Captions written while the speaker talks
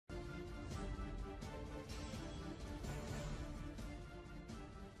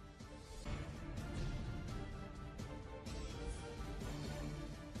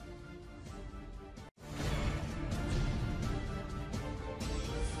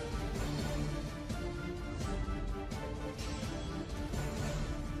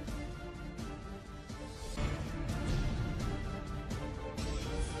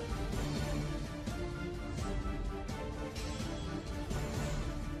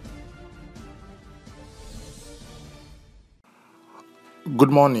Good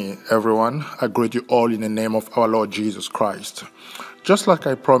morning, everyone. I greet you all in the name of our Lord Jesus Christ. Just like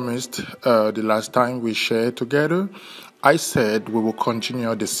I promised the last time we shared together, I said we will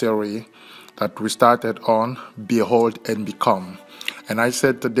continue the series that we started on Behold and Become. And I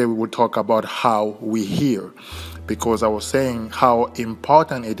said today we will talk about how we hear, because I was saying how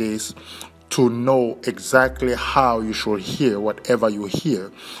important it is to know exactly how you should hear whatever you hear,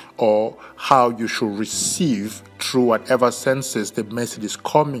 or how you should receive through whatever senses the message is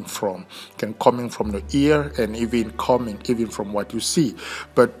coming from. Coming from the ear and coming from what you see.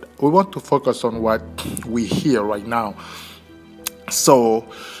 But we want to focus on what we hear right now. So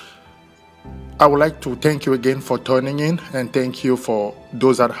I would like to thank you again for tuning in, and thank you for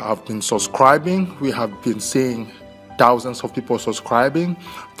those that have been subscribing. We have been seeing thousands of people subscribing.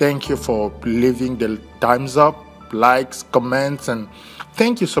 Thank you for leaving the thumbs up, likes, comments, and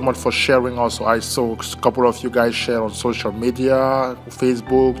thank you so much for sharing also. I saw a couple of you guys share on social media,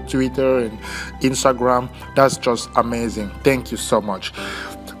 Facebook, Twitter, and Instagram. That's just amazing. Thank you so much.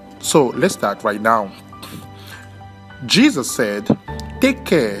 So let's start right now. Jesus said, "Take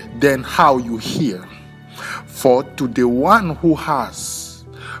care then how you hear, for to the one who has,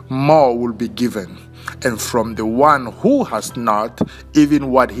 more will be given. And from the one who has not, even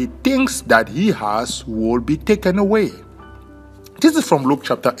what he thinks that he has will be taken away." This is from Luke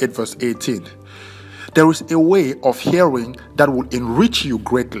chapter 8 verse 18. There is a way of hearing that will enrich you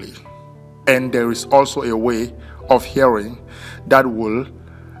greatly. And there is also a way of hearing that will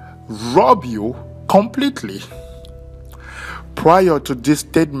rob you completely. Prior to this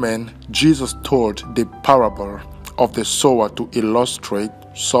statement, Jesus told the parable of the sower to illustrate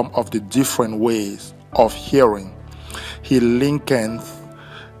some of the different ways of hearing. He likened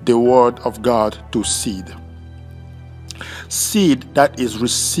the word of God to seed. Seed that is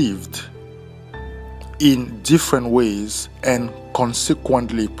received in different ways and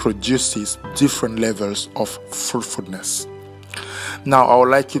consequently produces different levels of fruitfulness. Now, I would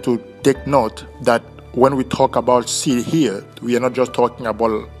like you to take note that when we talk about seed here, we are not just talking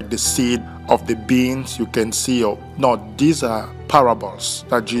about the seed of the beans you can see. No, these are parables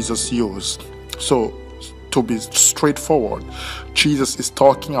that Jesus used. So, to be straightforward, Jesus is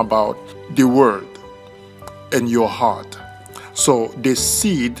talking about the word and your heart. So the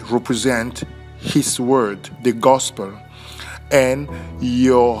seed represents his word, the gospel, and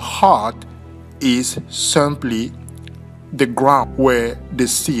your heart is simply the ground where the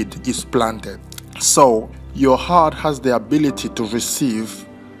seed is planted. So your heart has the ability to receive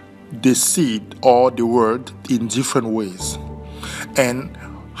the seed or the word in different ways. And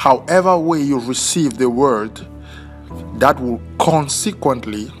however way you receive the word, that will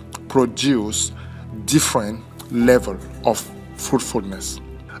consequently produce different level of fruitfulness.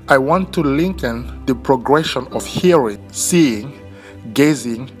 I want to linken the progression of hearing, seeing,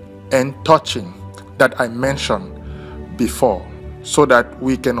 gazing, and touching that I mentioned before, so that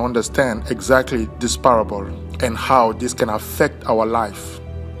we can understand exactly this parable and how this can affect our life.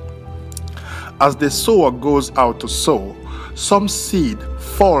 As the sower goes out to sow, some seed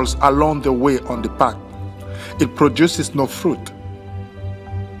falls along the way on the path. It produces no fruit.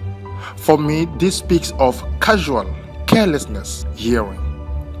 For me, this speaks of casual, carelessness hearing.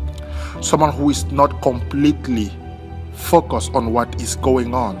 Someone who is not completely focused on what is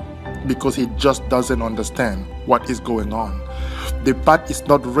going on because he just doesn't understand what is going on. The path is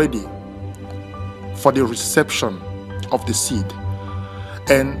not ready for the reception of the seed.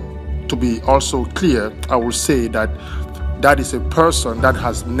 And to be also clear, I will say that that is a person that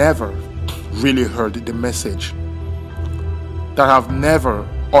has never really heard the message, that have never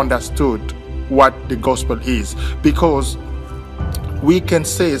understood what the gospel is. Because we can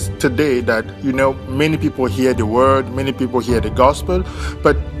say today that, many people hear the word, many people hear the gospel,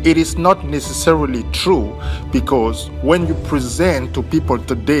 but it is not necessarily true, because when you present to people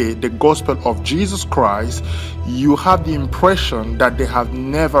today the gospel of Jesus Christ, you have the impression that they have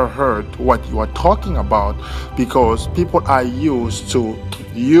never heard what you are talking about, because people are used to,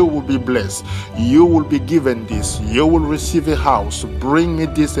 you will be blessed, you will be given this, you will receive a house, bring me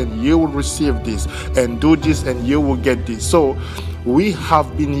this and you will receive this, and do this and you will get this. So we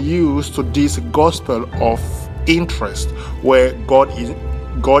have been used to this gospel of interest, where God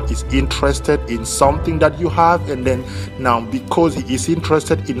is interested in something that you have, and then now because he is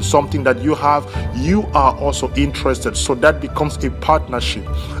interested in something that you have, you are also interested. So that becomes a partnership.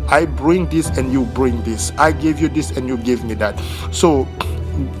 I bring this and you bring this. I give you this and you give me that. So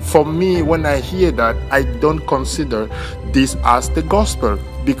for me, when I hear that, I don't consider this as the gospel,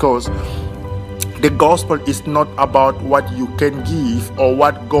 because The gospel is not about what you can give or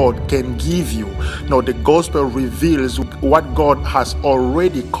what God can give you. No, the gospel reveals what God has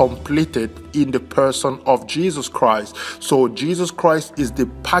already completed in the person of Jesus Christ. So Jesus Christ is the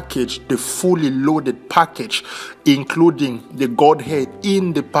package, the fully loaded package, including the Godhead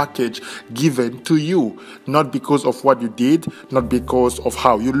in the package given to you. Not because of what you did, not because of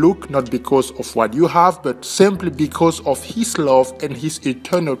how you look, not because of what you have, but simply because of His love and His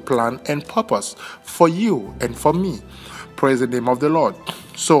eternal plan and purpose for you and for me. Praise the name of the Lord.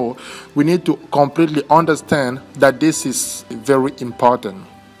 So we need to completely understand that this is very important.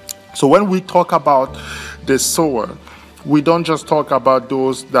 So when we talk about the sower, we don't just talk about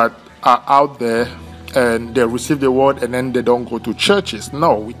those that are out there and they receive the word and then they don't go to churches.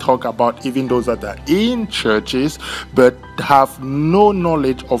 No, we talk about even those that are in churches but have no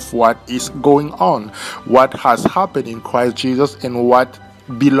knowledge of what is going on, what has happened in Christ Jesus, and what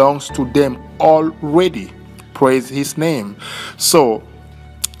belongs to them already. Praise His name. So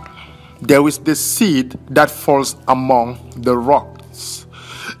there is the seed that falls among the rocks.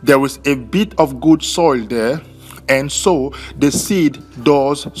 There is a bit of good soil there, and so the seed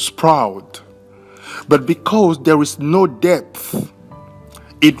does sprout. But because there is no depth,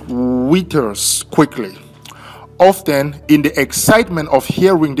 it withers quickly. Often, in the excitement of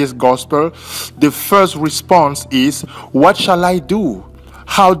hearing this gospel, the first response is, "What shall I do?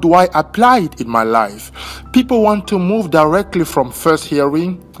 How do I apply it in my life?" People want to move directly from first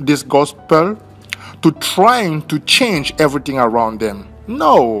hearing this gospel to trying to change everything around them.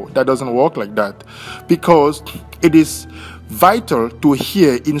 No, that doesn't work like that, because it is vital to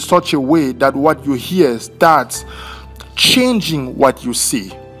hear in such a way that what you hear starts changing what you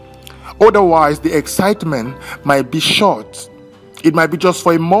see. Otherwise, the excitement might be short. It might be just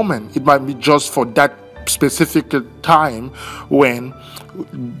for a moment. It might be just for that specific time when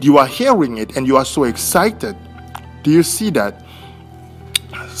you are hearing it and you are so excited. Do you see that?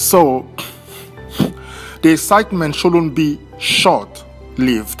 So the excitement shouldn't be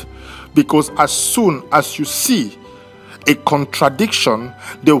short-lived, because as soon as you see a contradiction,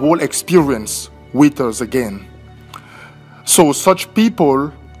 the whole experience withers again. So such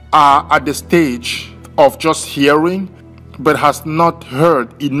people are at the stage of just hearing but has not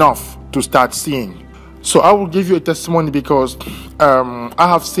heard enough to start seeing. So I will give you a testimony, because I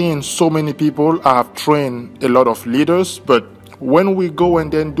have seen so many people. I have trained a lot of leaders, but when we go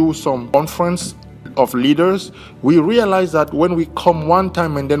and then do some conference of leaders, we realize that when we come one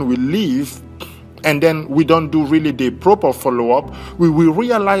time and then we leave, and then we don't do really the proper follow-up, we will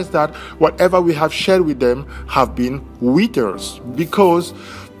realize that whatever we have shared with them have been withers, because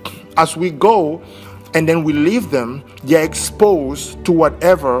as we go and then we leave them, they are exposed to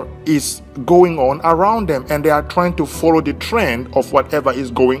whatever is going on around them, and they are trying to follow the trend of whatever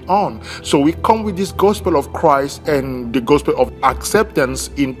is going on. So we come with this gospel of Christ and the gospel of acceptance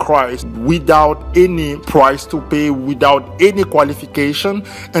in Christ without any price to pay, without any qualification,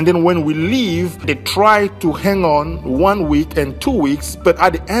 and then when we leave, they try to hang on 1 week and 2 weeks, but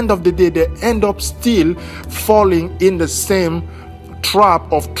at the end of the day, they end up still falling in the same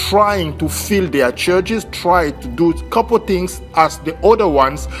trap of trying to fill their churches, try to do a couple things as the other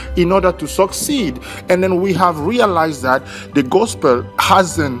ones in order to succeed. And then we have realized that the gospel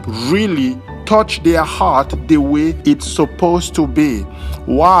hasn't really touched their heart the way it's supposed to be.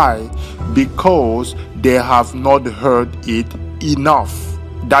 Why? Because they have not heard it enough.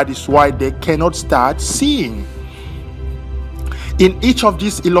 That is why they cannot start seeing. In each of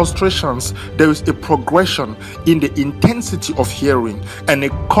these illustrations, there is a progression in the intensity of hearing and a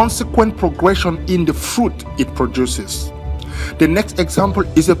consequent progression in the fruit it produces. The next example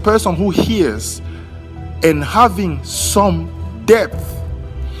is a person who hears and having some depth,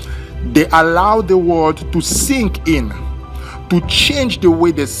 they allow the word to sink in, to change the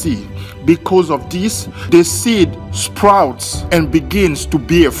way they see. Because of this, the seed sprouts and begins to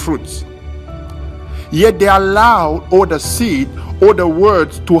bear fruit. Yet they allow other seed, other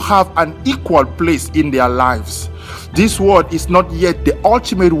words to have an equal place in their lives. This word is not yet the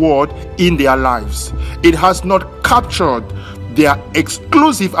ultimate word in their lives. It has not captured their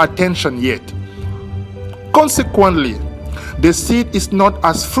exclusive attention yet. Consequently, the seed is not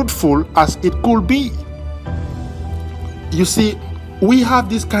as fruitful as it could be. You see, we have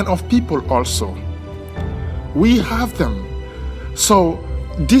this kind of people also. We have them. So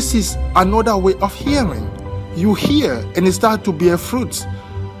this is another way of hearing. You hear and it starts to bear fruits.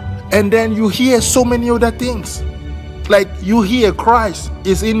 And then you hear so many other things. Like you hear Christ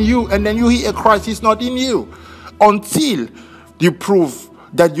is in you, and then you hear Christ is not in you. Until you prove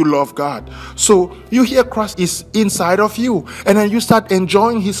that you love God. So you hear Christ is inside of you, and then you start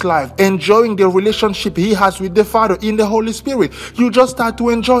enjoying his life, enjoying the relationship he has with the Father in the Holy Spirit. You just start to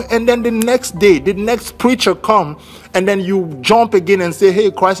enjoy, and then the next day, the next preacher come, and then you jump again and say,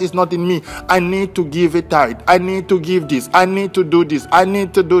 hey, Christ is not in me. I need to give a tithe. I need to give this. I need to do this. I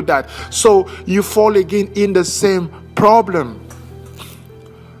need to do that. So you fall again in the same problem.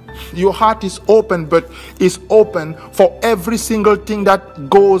 Your heart is open, but is open for every single thing that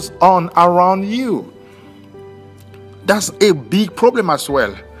goes on around you. That's a big problem as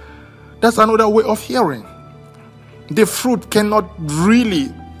well. That's another way of hearing. The fruit cannot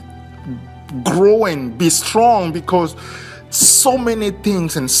really grow and be strong because so many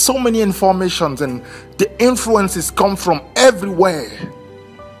things and so many informations and the influences come from everywhere.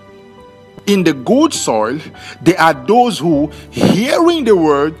 In the good soil, there are those who, hearing the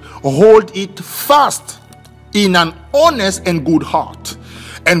word, hold it fast in an honest and good heart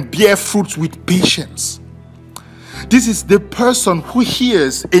and bear fruits with patience. This is the person who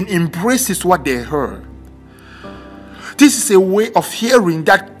hears and embraces what they heard. This is a way of hearing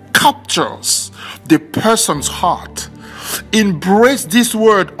that captures the person's heart. Embrace this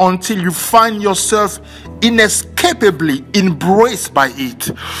word until you find yourself inescapably embraced by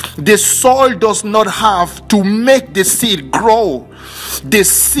it. The soil does not have to make the seed grow. The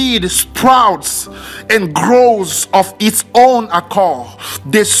seed sprouts and grows of its own accord.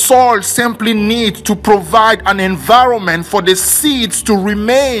 The soil simply needs to provide an environment for the seeds to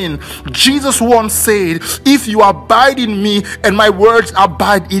remain. Jesus once said, if you abide in me and my words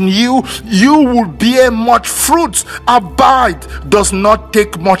abide in you, you will bear much fruit. Abide does not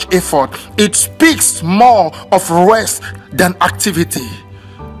take much effort. It speaks more of rest than activity.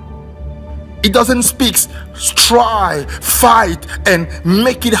 It doesn't speak strive, fight, and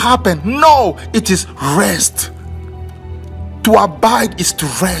make it happen. No, it is rest. To abide is to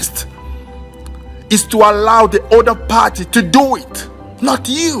rest. Is to allow the other party to do it, not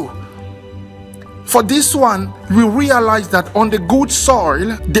you. For this one, we realize that on the good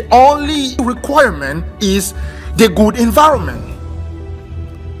soil, the only requirement is the good environment.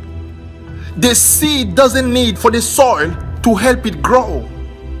 The seed doesn't need for the soil to help it grow.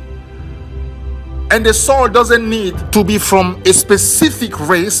 And the soil doesn't need to be from a specific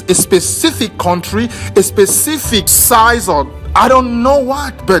race, a specific country, a specific size, or I don't know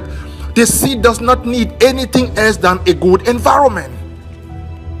what, but the seed does not need anything else than a good environment.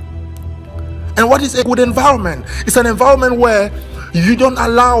 And what is a good environment? It's an environment where you don't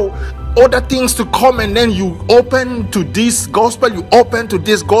allow other things to come, and then you open to this gospel, you open to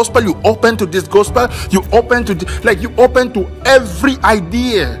this gospel, you open to this gospel, you open to you open to every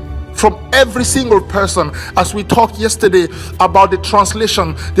idea from every single person. As we talked yesterday about the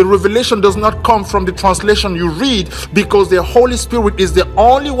translation, the revelation does not come from the translation you read, because the Holy Spirit is the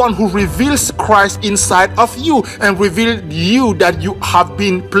only one who reveals Christ inside of you and reveals you that you have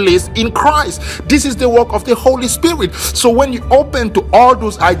been placed in Christ. This is the work of the Holy Spirit. So when you open to all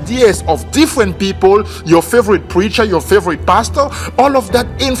those ideas of different people, your favorite preacher, your favorite pastor, all of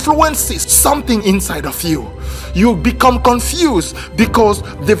that influences something inside of you. You become confused because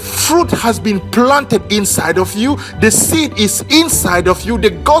the fruit has been planted inside of you. The seed is inside of you. The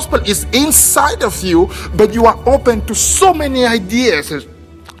gospel is inside of you, but you are open to so many ideas,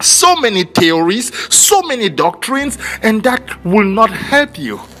 so many theories, so many doctrines, and that will not help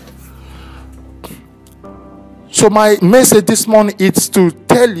you. So my message this morning is to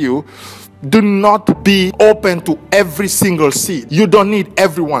tell you, do not be open to every single seed. You don't need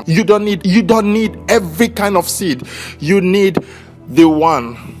everyone. You don't need every kind of seed. You need the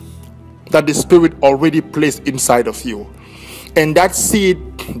one that the Spirit already placed inside of you. And that seed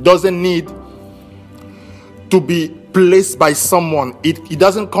doesn't need to be placed by someone. It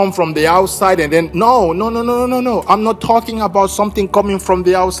doesn't come from the outside and then no. I'm not talking about something coming from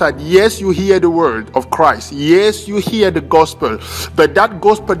the outside. Yes, you hear the word of Christ. Yes, you hear the gospel, but that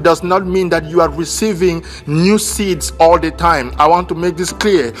gospel does not mean that you are receiving new seeds all the time. I want to make this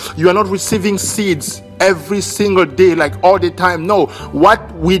clear. You are not receiving seeds every single day, like all the time. No,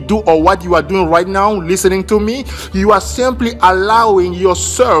 what we do, or what you are doing right now, listening to me, you are simply allowing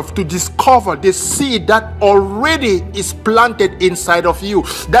yourself to discover the seed that already is planted inside of you.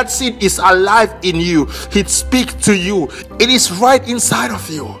 That seed is alive in you. It speaks to you. It is right inside of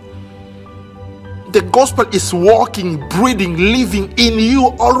you. The gospel is walking, breathing, living in you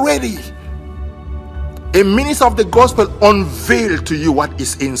already. A minister of the gospel unveiled to you what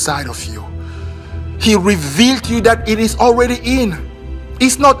is inside of you. He revealed to you that it is already in.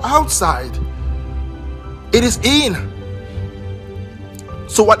 It's not outside. It is in.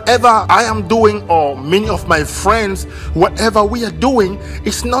 So whatever I am doing, or many of my friends, whatever we are doing,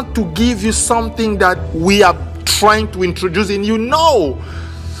 it's not to give you something that we are trying to introduce in you. No.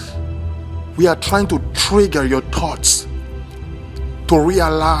 We are trying to trigger your thoughts to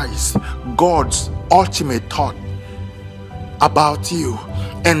realize God's ultimate thought about you.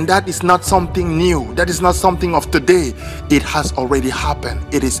 And that is not something new. That is not something of today. It has already happened.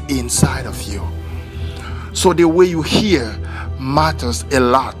 It is inside of you. So the way you hear matters a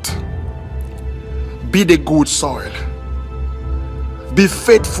lot. Be the good soil. Be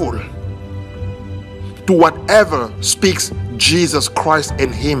faithful to whatever speaks Jesus Christ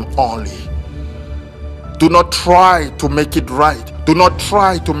and Him only. Do not try to make it right. Do not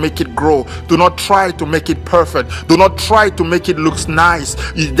try to make it grow. Do not try to make it perfect. Do not try to make it look nice.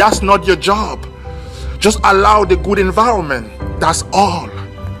 That's not your job. Just allow the good environment. That's all.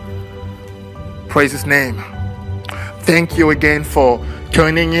 Praise His name. Thank you again for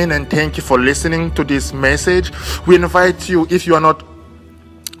tuning in, and thank you for listening to this message. We invite you, if you are not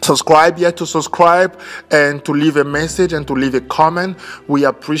subscribed yet, to subscribe and to leave a message and to leave a comment. We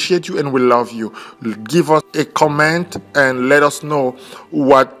appreciate you and we love you. Give us a comment and let us know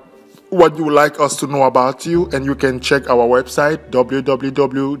what you would like us to know about you. And you can check our website,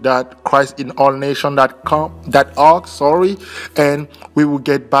 www.christinallnation.org, and we will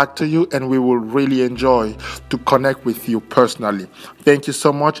get back to you, and we will really enjoy to connect with you personally. Thank you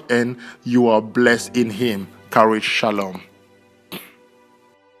so much, and you are blessed in Him. Courage, shalom.